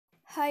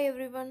Hi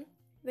everyone,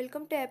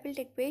 welcome to Apple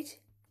Tech Page.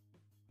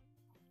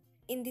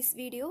 In this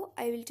video,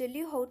 I will tell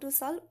you how to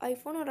solve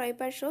iPhone or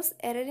iPad shows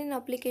error in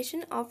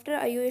application after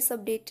iOS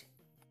update.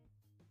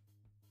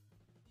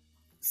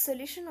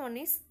 Solution 1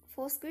 is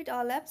force quit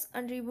all apps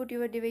and reboot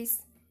your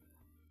device.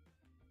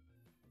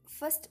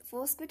 First,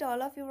 force quit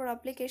all of your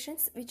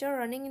applications which are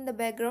running in the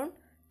background,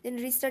 then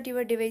restart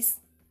your device.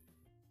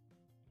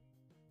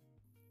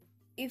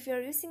 If you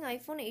are using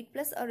iPhone 8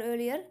 Plus or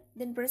earlier,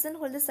 then press and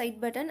hold the side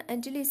button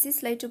until you see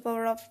slide to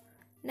power off.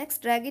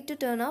 Next, drag it to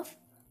turn off.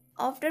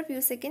 After a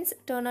few seconds,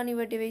 turn on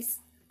your device.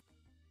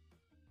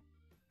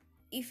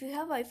 If you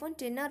have iPhone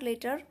 10 or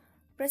later,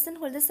 press and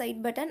hold the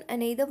side button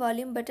and either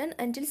volume button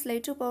until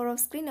slide to power off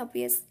screen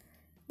appears.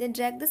 Then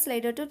drag the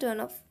slider to turn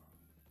off.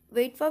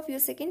 Wait for a few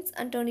seconds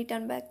and turn it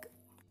on back.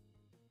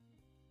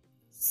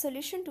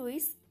 Solution 2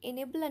 is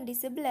enable and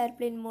disable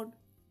airplane mode.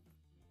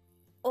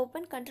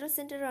 Open Control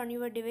Center on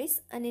your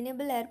device and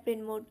enable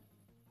airplane mode.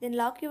 Then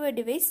lock your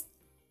device.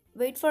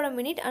 Wait for a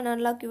minute and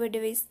unlock your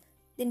device.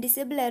 Then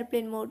disable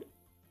airplane mode.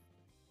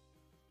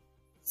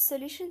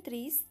 Solution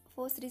 3 is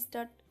force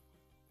restart.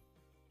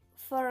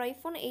 For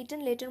iPhone 8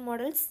 and later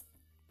models,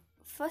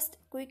 first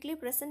quickly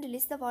press and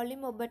release the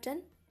volume up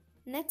button.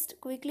 Next,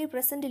 quickly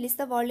press and release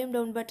the volume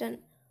down button.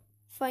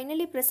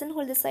 Finally, press and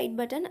hold the side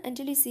button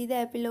until you see the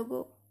Apple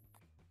logo.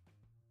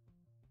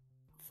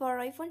 For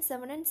iPhone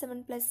 7 and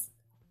 7 Plus,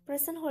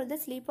 press and hold the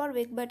sleep or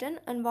wake button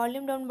and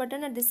volume down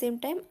button at the same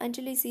time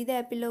until you see the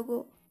Apple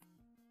logo.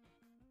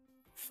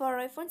 For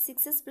iPhone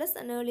 6s Plus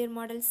and earlier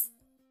models,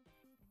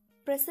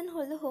 press and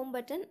hold the home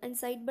button and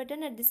side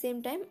button at the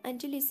same time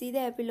until you see the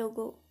Apple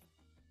logo.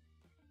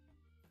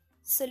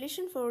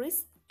 Solution 4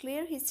 is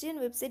clear history and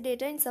website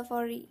data in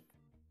Safari.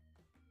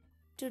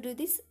 To do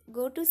this,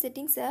 go to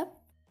Settings app.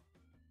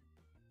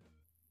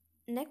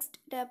 Next,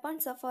 tap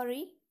on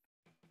Safari.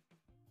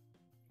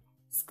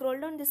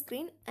 Scroll down the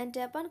screen and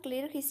tap on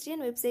Clear History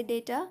and Website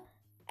Data.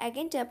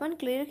 Again tap on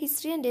Clear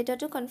History and Data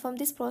to confirm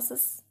this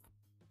process.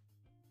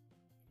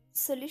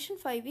 Solution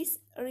 5 is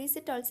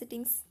Reset all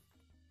settings.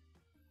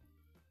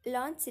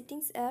 Launch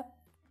Settings app.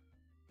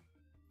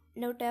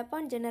 Now tap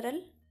on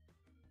General.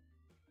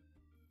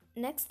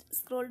 Next,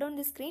 scroll down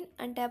the screen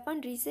and tap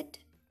on Reset.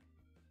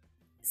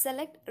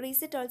 Select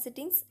Reset all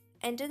settings.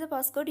 Enter the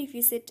passcode if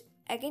you set.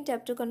 Again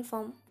tap to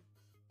confirm.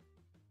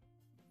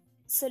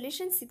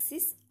 Solution 6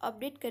 is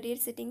Update Career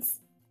Settings.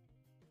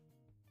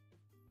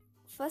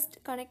 First,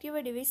 connect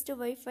your device to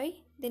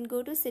Wi-Fi, then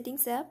go to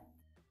Settings app.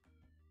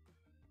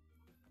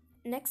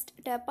 Next,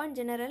 tap on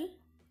General.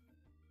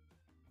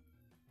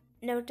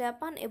 Now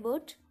tap on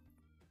About.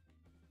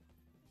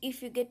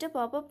 If you get a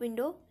pop-up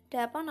window,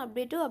 tap on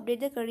Update to update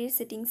the career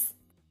settings.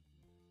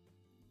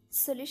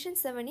 Solution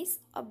 7 is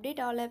Update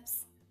all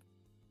apps.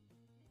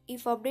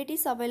 If update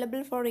is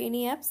available for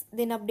any apps,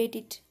 then update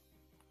it.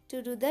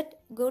 To do that,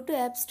 go to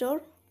App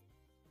Store.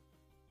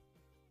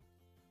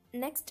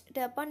 Next,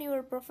 tap on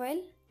your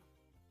profile.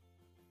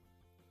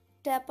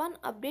 Tap on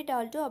Update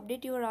All to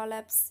update your all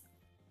apps.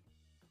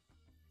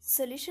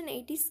 Solution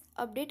 8 is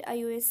Update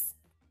iOS.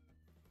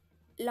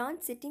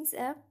 Launch Settings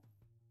app.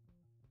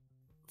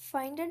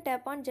 Find and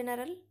tap on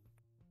General.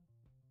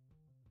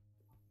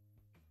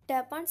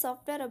 Tap on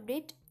Software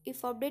Update.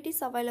 If update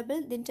is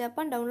available, then tap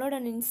on Download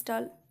and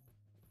install.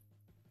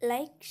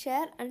 Like,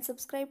 share and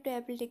subscribe to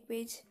Apple Tech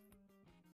Page.